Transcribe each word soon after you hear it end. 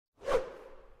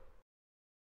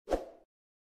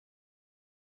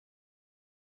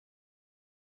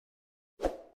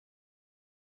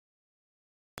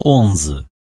11,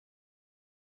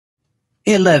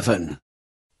 11.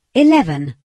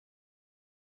 11.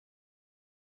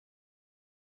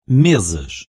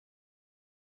 meses,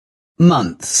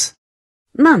 Months.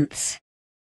 Months.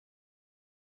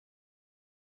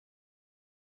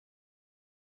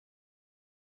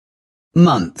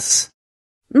 Months.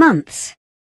 Months.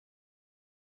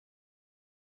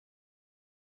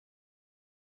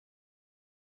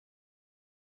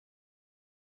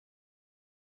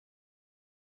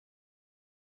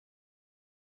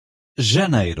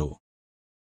 janeiro,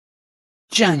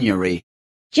 January.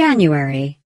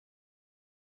 January.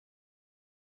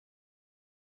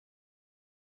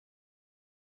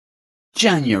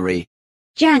 January.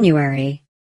 January.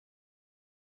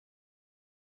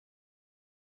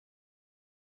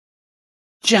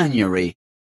 January.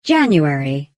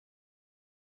 January.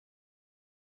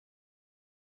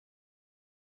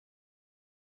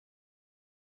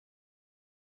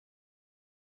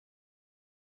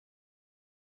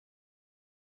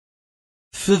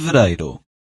 fevereiro,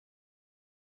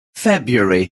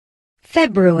 February.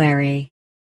 February.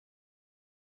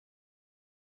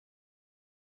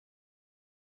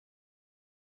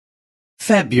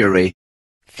 February.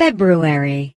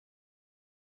 February.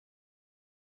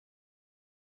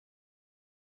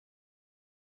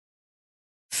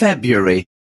 February.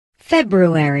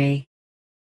 February.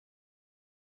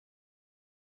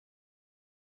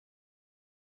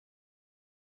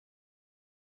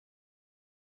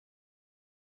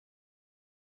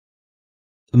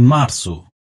 março,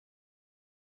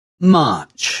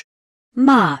 March.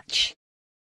 March.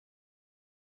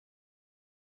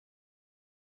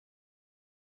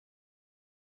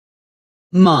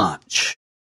 March.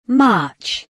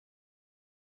 March.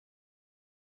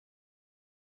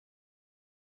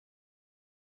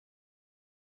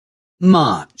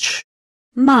 March.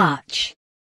 March.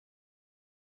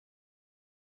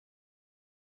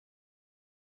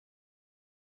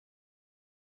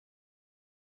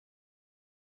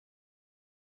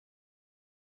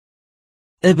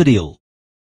 abril,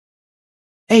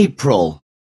 April.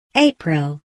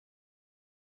 April.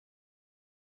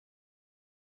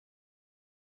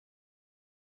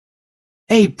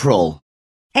 April.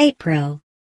 April.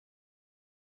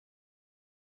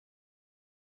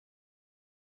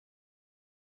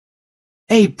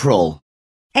 April.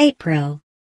 April.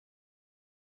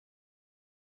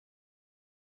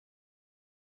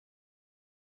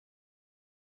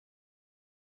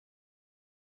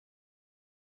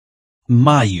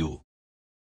 maio,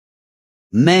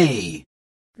 May.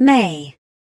 May.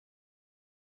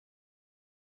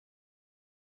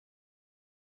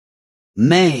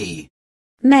 May.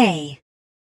 May.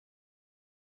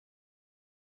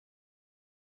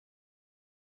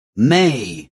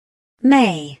 May.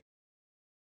 May.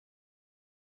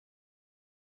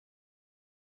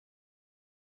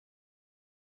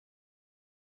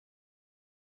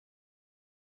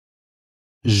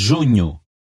 junho,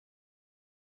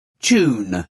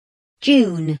 June.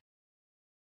 June.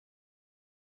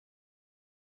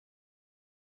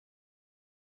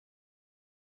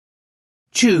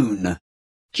 June.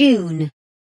 June.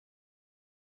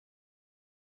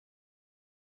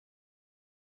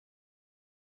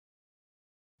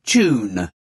 June.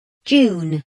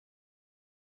 June.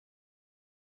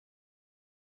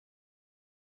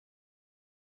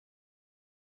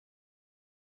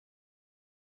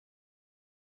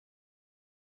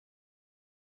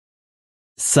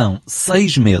 são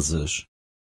 6 meses,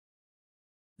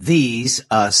 These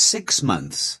are 6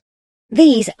 months.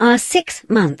 These are 6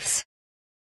 months.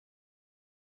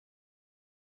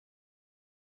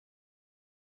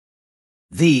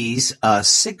 These are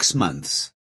 6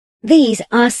 months. These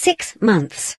are 6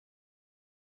 months.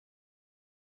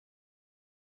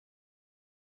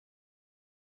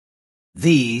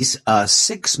 These are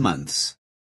 6 months.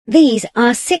 These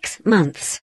are 6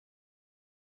 months.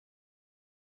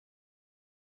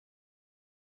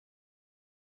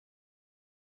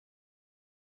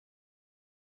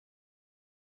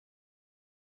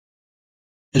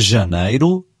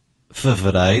 janeiro,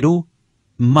 fevereiro,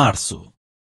 março,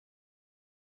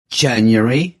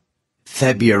 January.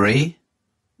 February.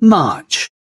 March.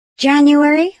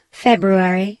 January,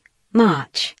 February,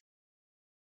 March.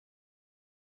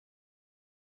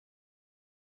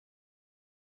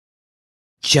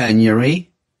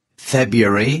 January.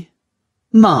 February.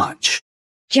 March.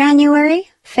 January,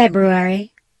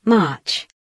 February, March.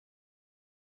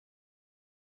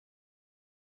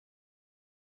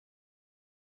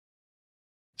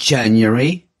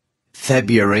 January.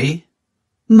 February.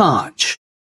 March.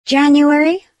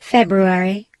 January,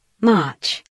 February,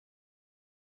 March.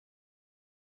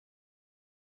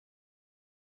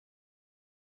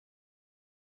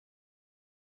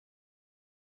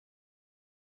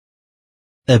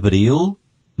 abril,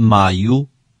 maio,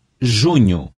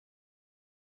 junho.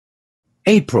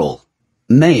 April,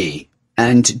 May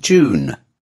and June.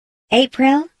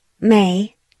 April,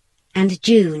 May, and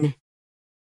June.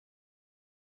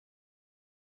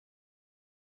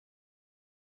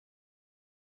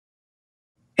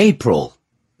 April,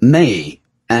 May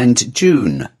and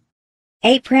June.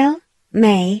 April,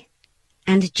 May,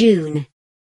 and June.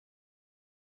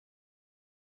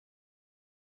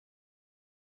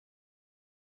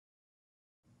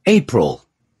 April,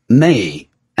 May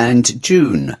and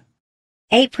June.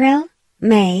 April,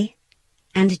 May,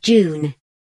 and June.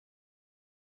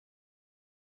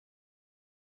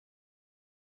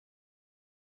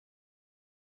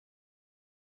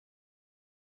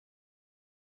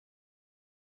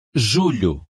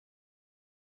 Julho,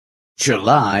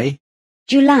 July,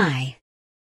 July.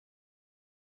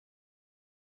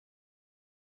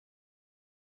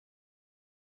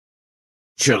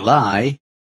 July,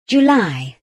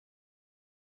 July.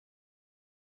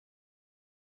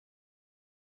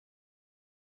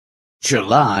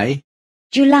 July,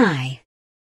 July.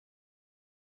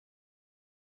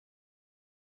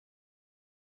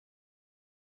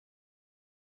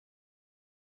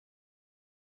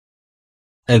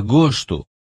 agosto,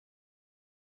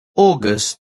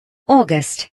 August,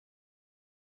 August.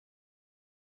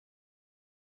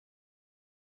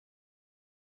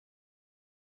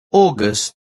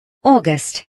 August,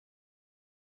 August.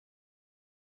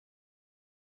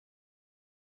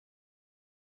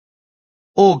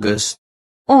 August,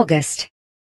 August.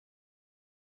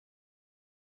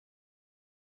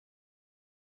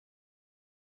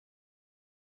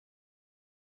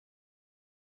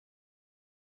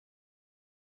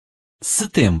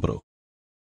 setembro,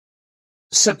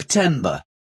 September,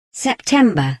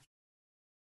 September.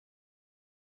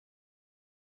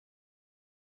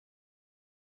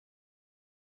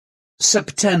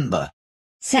 September,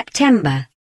 September.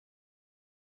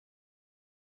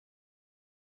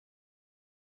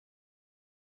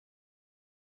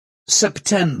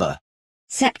 September,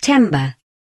 September.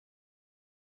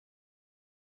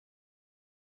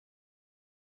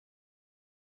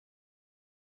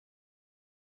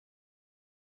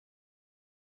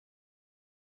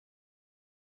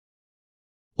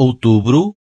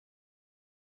 outubro,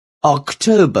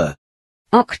 October,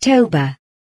 October.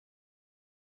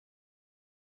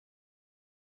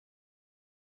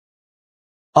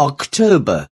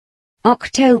 October,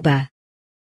 October.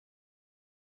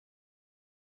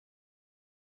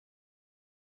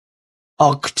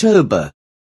 October,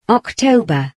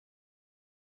 October.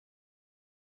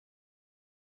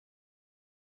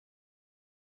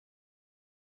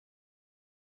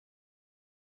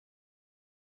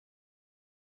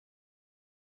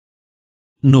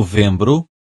 novembro,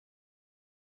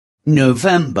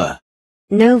 November,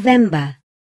 November.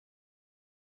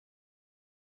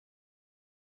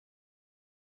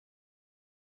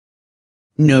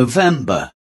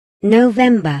 November,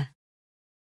 November.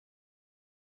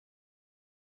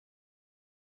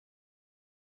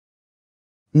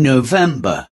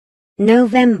 November,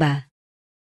 November.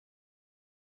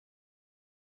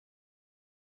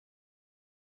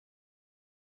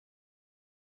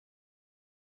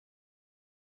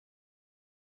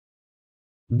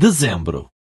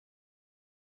 dezembro,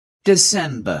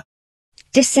 December,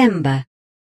 December.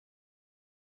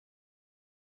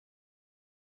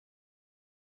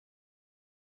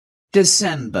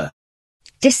 December,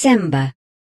 December.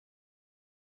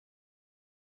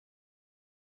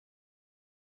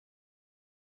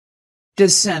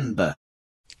 December,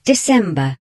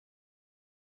 December.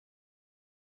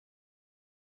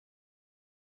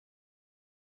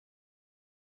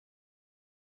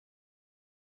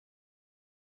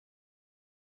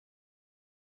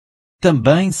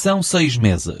 também são 6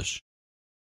 meses.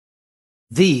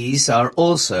 These are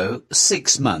also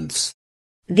 6 months.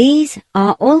 These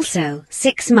are also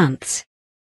 6 months.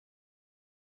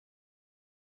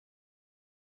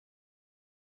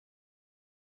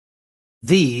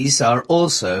 These are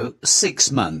also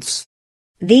 6 months.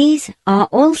 These are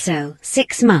also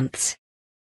 6 months.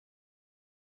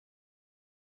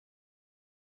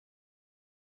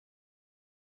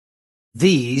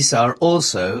 These are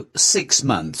also 6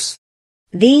 months.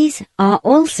 These are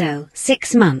also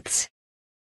 6 months.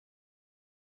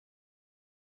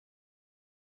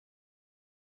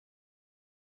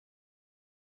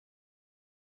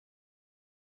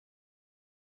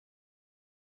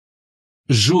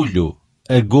 Julho,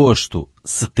 agosto,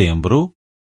 setembro.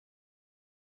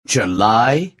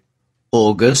 July,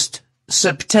 August,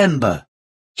 September.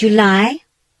 July,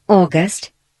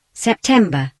 August,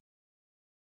 September.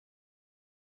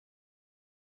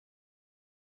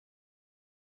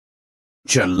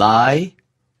 July,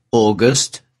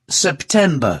 August,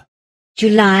 September.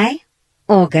 July,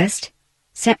 August,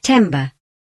 September.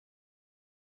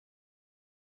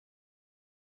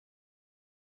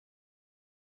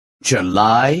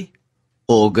 July,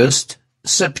 August,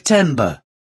 September.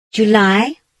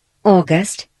 July,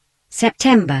 August,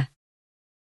 September.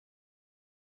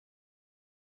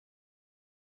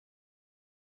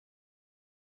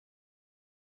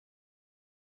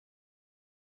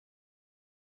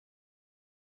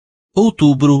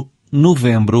 Outubro,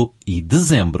 novembro e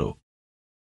dezembro.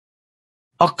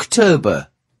 October,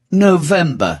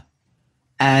 November,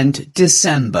 and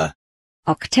December.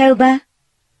 October,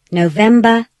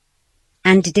 November,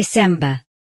 and December.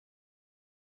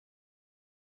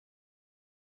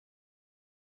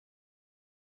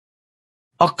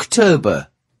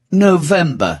 October,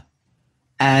 November,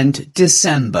 and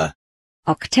December.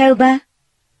 October,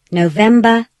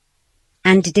 November,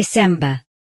 and December.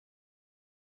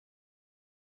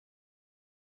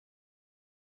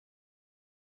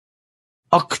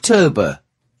 October,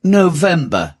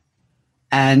 November,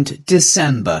 and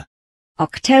December.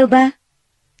 October,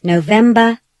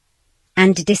 November,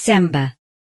 and December.